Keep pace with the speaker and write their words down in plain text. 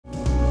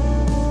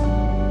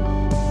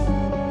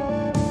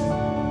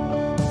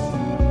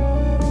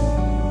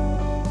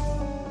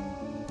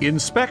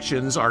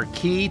Inspections are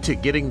key to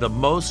getting the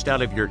most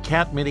out of your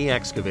CR Mini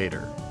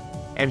excavator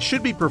and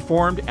should be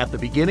performed at the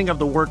beginning of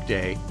the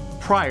workday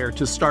prior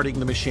to starting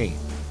the machine.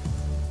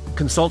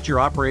 Consult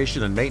your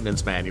operation and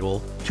maintenance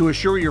manual to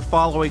assure you're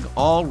following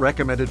all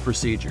recommended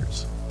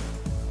procedures.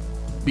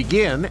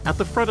 Begin at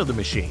the front of the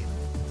machine,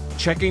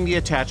 checking the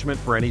attachment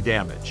for any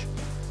damage.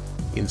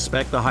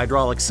 Inspect the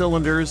hydraulic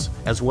cylinders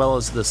as well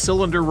as the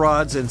cylinder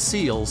rods and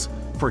seals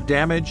for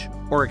damage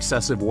or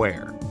excessive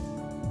wear.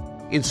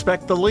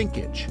 Inspect the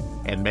linkage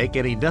and make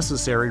any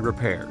necessary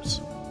repairs.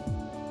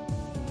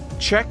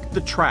 Check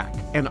the track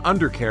and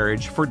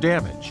undercarriage for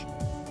damage.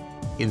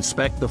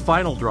 Inspect the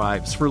final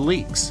drives for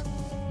leaks.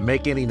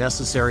 Make any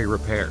necessary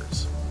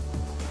repairs.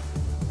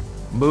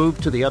 Move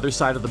to the other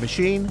side of the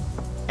machine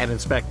and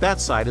inspect that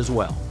side as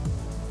well.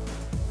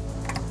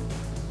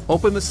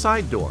 Open the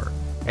side door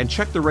and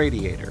check the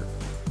radiator.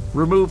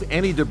 Remove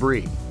any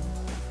debris.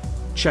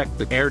 Check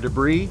the air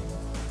debris,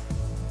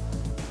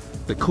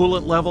 the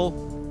coolant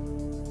level,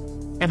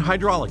 and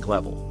hydraulic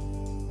level.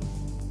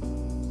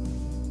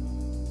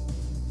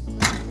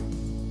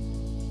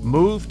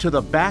 Move to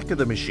the back of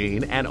the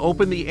machine and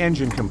open the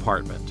engine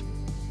compartment.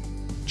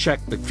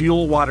 Check the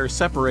fuel water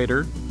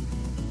separator.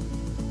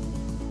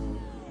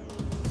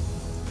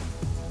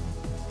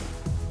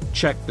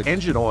 Check the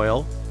engine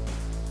oil.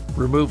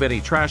 Remove any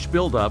trash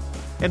buildup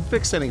and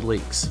fix any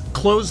leaks.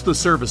 Close the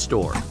service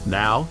door.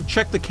 Now,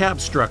 check the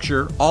cab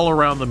structure all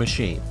around the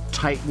machine.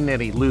 Tighten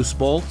any loose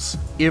bolts.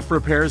 If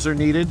repairs are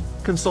needed,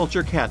 consult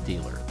your CAT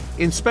dealer.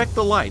 Inspect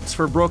the lights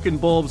for broken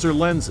bulbs or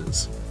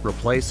lenses.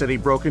 Replace any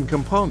broken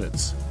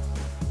components.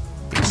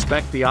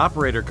 Inspect the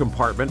operator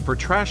compartment for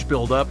trash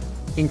buildup,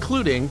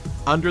 including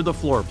under the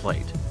floor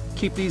plate.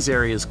 Keep these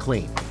areas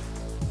clean.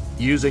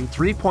 Using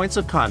 3 points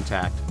of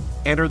contact,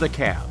 enter the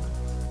cab.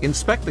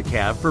 Inspect the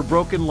cab for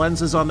broken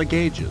lenses on the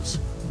gauges,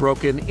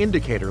 broken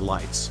indicator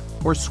lights,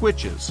 or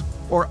switches,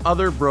 or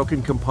other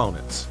broken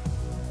components.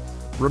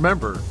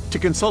 Remember to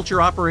consult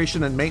your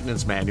operation and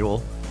maintenance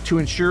manual to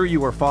ensure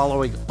you are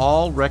following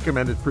all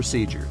recommended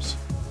procedures.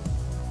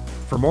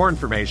 For more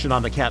information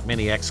on the CR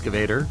Mini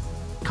excavator,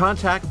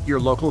 contact your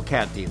local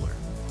CAT dealer.